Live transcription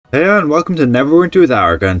Hey and welcome to Neverwinter with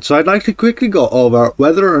Arrogant. So I'd like to quickly go over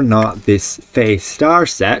whether or not this Fae star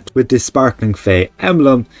set with this sparkling Fae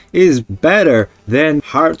emblem is better than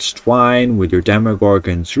Heart's Twine with your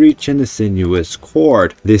Demogorgon's Reach and the Sinuous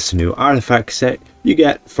Cord, this new artifact set you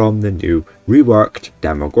get from the new reworked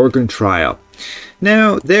Demogorgon Trial.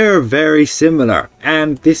 Now, they're very similar,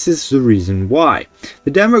 and this is the reason why.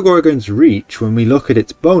 The Demogorgon's Reach, when we look at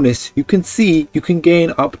its bonus, you can see you can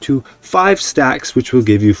gain up to 5 stacks, which will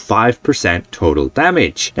give you 5% total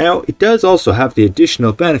damage. Now, it does also have the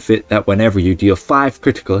additional benefit that whenever you deal 5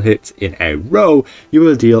 critical hits in a row, you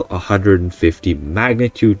will deal 150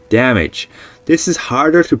 magnitude damage. This is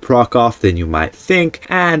harder to proc off than you might think,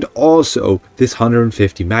 and also this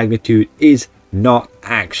 150 magnitude is not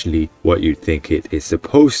actually what you think it is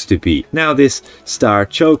supposed to be. Now this star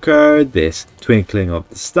choker, this twinkling of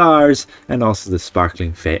the stars, and also the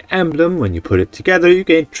sparkling Fae emblem, when you put it together you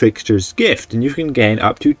gain Tricksters Gift, and you can gain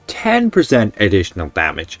up to 10% additional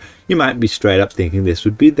damage. You might be straight up thinking this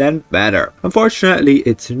would be then better. Unfortunately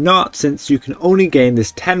it's not, since you can only gain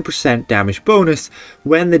this 10% damage bonus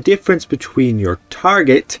when the difference between your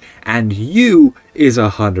target and you is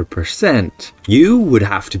 100%. You would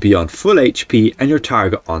have to be on full HP and your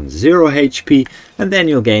target on 0 HP, and then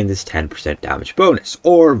you'll gain this 10% damage bonus,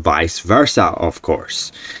 or vice versa of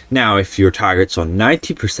course. Now if your target's on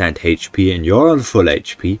 90% HP and you're on full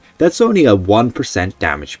HP, that's only a 1%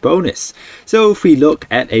 damage bonus. So if we look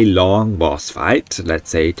at a long boss fight, let's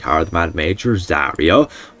say Tower of the Mad Mage or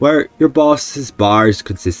Zarya, where your boss's bar is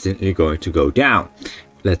consistently going to go down.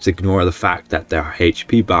 Let's ignore the fact that their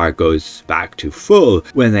HP bar goes back to full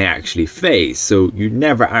when they actually phase, so you're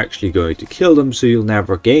never actually going to kill them, so you'll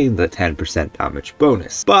never gain the 10% damage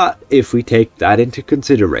bonus. But if we take that into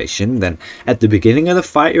consideration, then at the beginning of the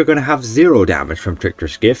fight you're going to have 0 damage from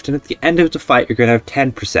Trickster's Gift, and at the end of the fight you're going to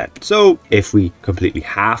have 10%. So if we completely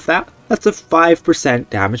half that, that's a 5%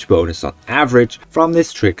 damage bonus on average from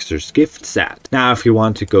this Trickster's Gift set. Now if you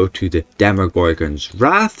want to go to the Demogorgon's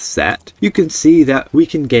Wrath set, you can see that we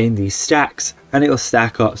can gain these stacks and it'll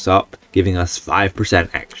stack us up, giving us 5%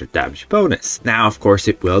 extra damage bonus. Now of course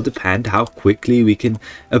it will depend how quickly we can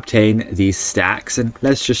obtain these stacks, and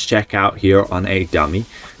let's just check out here on a dummy,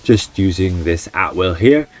 just using this at will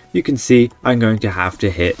here. You can see I'm going to have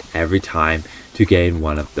to hit every time to gain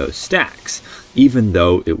one of those stacks, even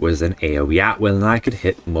though it was an AoE at will and I could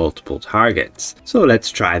hit multiple targets. So let's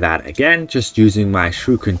try that again, just using my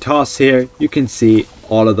Shuriken Toss here. You can see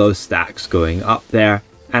all of those stacks going up there,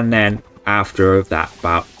 and then after that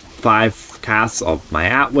about 5 casts of my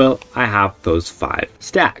at will, I have those 5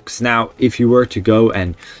 stacks. Now if you were to go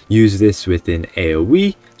and use this within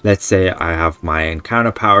AoE, let's say I have my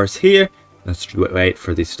encounter powers here. Let's wait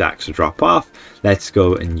for these stacks to drop off. Let's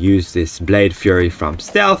go and use this Blade Fury from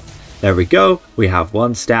Stealth. There we go, we have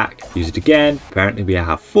 1 stack, use it again, apparently we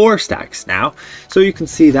have 4 stacks now. So you can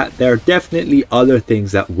see that there are definitely other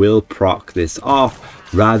things that will proc this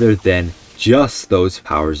off rather than just those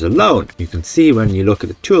powers alone. You can see when you look at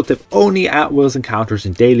the tooltip, only at wills, encounters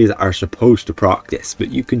and dailies are supposed to proc this, but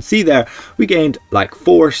you can see there we gained like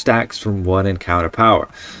 4 stacks from 1 encounter power.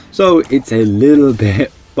 So it's a little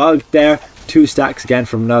bit bugged there. 2 stacks again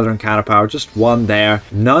from another encounter power, just 1 there,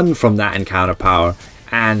 none from that encounter power,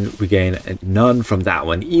 and we gain none from that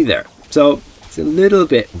one either. So it's a little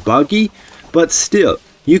bit buggy, but still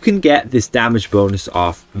you can get this damage bonus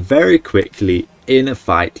off very quickly in a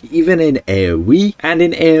fight, even in AoE. And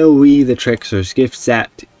in AoE, the Trickster's Gift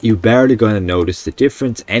set, you're barely going to notice the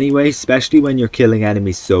difference anyway, especially when you're killing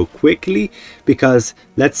enemies so quickly, because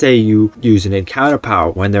let's say you use an encounter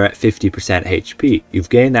power when they're at 50% HP. You've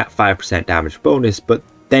gained that 5% damage bonus, but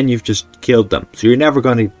then you've just killed them, so you're never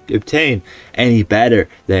going to obtain any better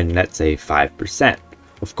than, let's say, 5%.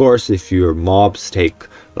 Of course, if your mobs take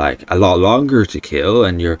like a lot longer to kill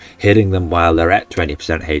and you're hitting them while they're at 20%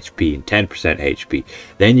 HP and 10% HP,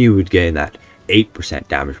 then you would gain that 8%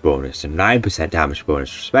 damage bonus and 9% damage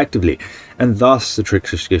bonus respectively, and thus the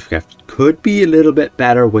Trickster's Gift could be a little bit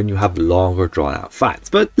better when you have longer drawn out fights.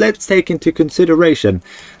 But let's take into consideration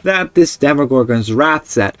that this Demogorgon's Wrath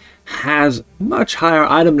set has much higher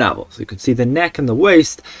item levels. You can see the neck and the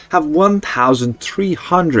waist have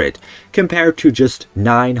 1300 compared to just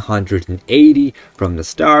 980 from the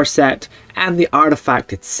star set, and the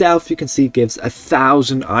artifact itself you can see gives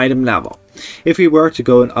 1000 item level. If we were to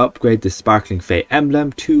go and upgrade the sparkling Fae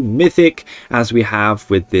emblem to mythic, as we have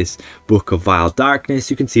with this Book of Vile Darkness,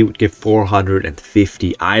 you can see it would give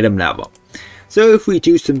 450 item level. So if we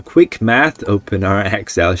do some quick math, open our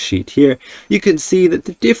Excel sheet here, you can see that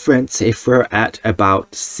the difference, if we're at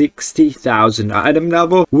about 60,000 item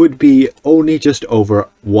level, would be only just over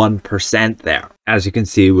 1% there. As you can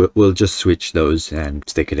see, we'll just switch those and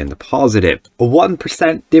stick it in the positive. A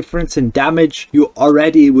 1% difference in damage, you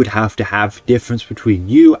already would have to have difference between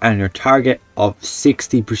you and your target of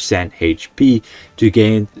 60% HP to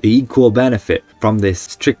gain the equal benefit from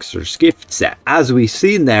this Tricksters Gift set. As we've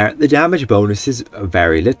seen there, the damage bonus is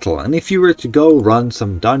very little, and if you were to go run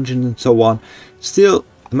some dungeons and so on, still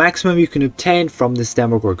the maximum you can obtain from this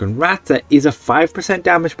Demogorgon Rat set is a 5%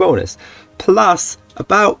 damage bonus, plus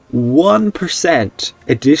about 1%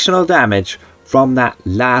 additional damage from that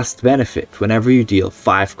last benefit. Whenever you deal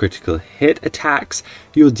 5 critical hit attacks,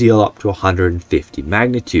 you'll deal up to 150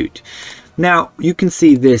 magnitude. Now, you can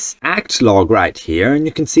see this act log right here, and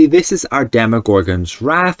you can see this is our Demogorgon's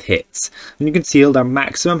Wrath hits. And you can see their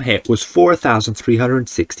maximum hit was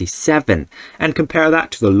 4,367. And compare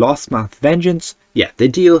that to the Lost Mouth Vengeance, yeah, they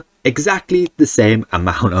deal exactly the same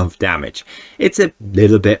amount of damage. It's a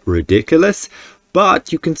little bit ridiculous,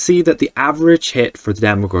 but you can see that the average hit for the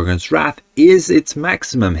Demogorgon's Wrath is its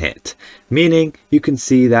maximum hit, meaning you can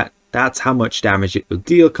see that that's how much damage it will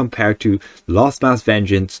deal compared to Lost Mouth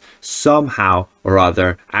Vengeance somehow or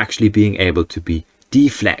other actually being able to be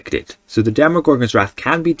deflected. So the Demogorgon's Wrath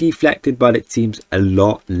can be deflected, but it seems a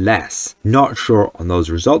lot less. Not sure on those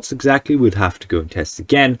results exactly, we'd have to go and test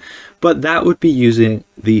again, but that would be using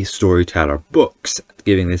the Storyteller books,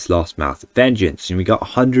 giving this Lost Mouth Vengeance. And we got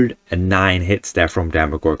 109 hits there from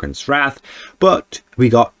Demogorgon's Wrath, but we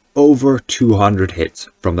got over 200 hits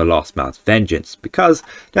from the Lost Mouth Vengeance, because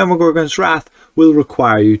Demogorgon's Wrath will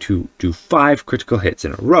require you to do 5 critical hits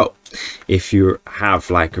in a row. If you have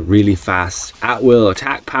like a really fast at-will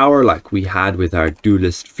attack power like we had with our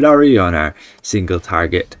Duelist Flurry on our single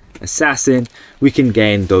target assassin, we can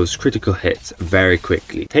gain those critical hits very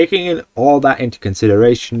quickly. Taking in all that into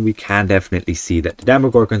consideration, we can definitely see that the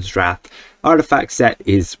Demogorgon's Wrath artifact set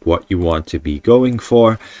is what you want to be going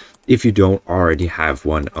for if you don't already have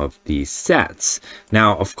one of these sets.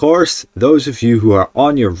 Now, of course, those of you who are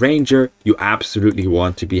on your Ranger, you absolutely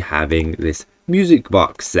want to be having this music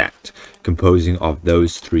box set, composing of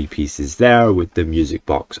those 3 pieces there with the music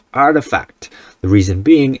box artifact. The reason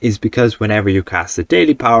being is because whenever you cast a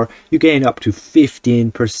daily power, you gain up to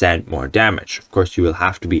 15% more damage. Of course, you will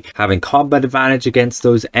have to be having combat advantage against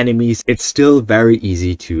those enemies. It's still very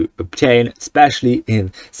easy to obtain, especially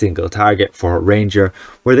in single target for a Ranger,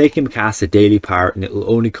 where they can cast a daily power and it will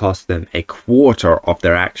only cost them a quarter of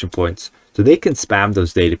their action points, so they can spam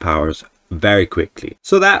those daily powers very quickly.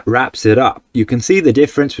 So that wraps it up. You can see the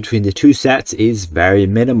difference between the 2 sets is very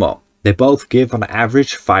minimal. They both give on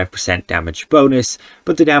average 5% damage bonus,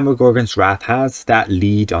 but the Demogorgon's Wrath has that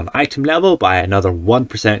lead on item level by another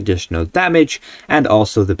 1% additional damage, and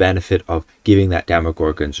also the benefit of giving that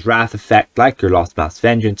Demogorgon's Wrath effect like your Lost Mouth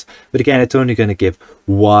Vengeance, but again it's only going to give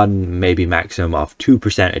 1, maybe maximum of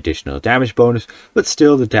 2% additional damage bonus, but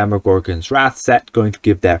still the Demogorgon's Wrath set going to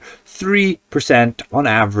give their 3% on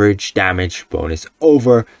average damage bonus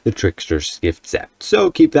over the Tricksters Gift set. So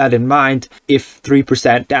keep that in mind. If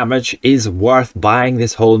 3% damage is worth buying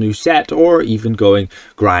this whole new set, or even going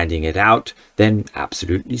grinding it out, then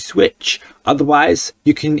absolutely switch. Otherwise,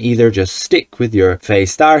 you can either just stick with your Fae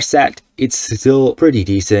Star set. It's still pretty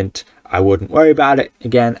decent. I wouldn't worry about it.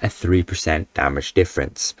 Again, a 3% damage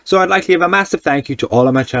difference. So I'd like to give a massive thank you to all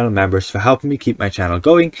of my channel members for helping me keep my channel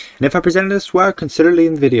going. And if I presented this well, consider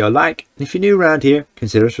leaving the video a like. And if you're new around here,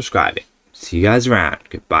 consider subscribing. See you guys around.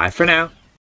 Goodbye for now.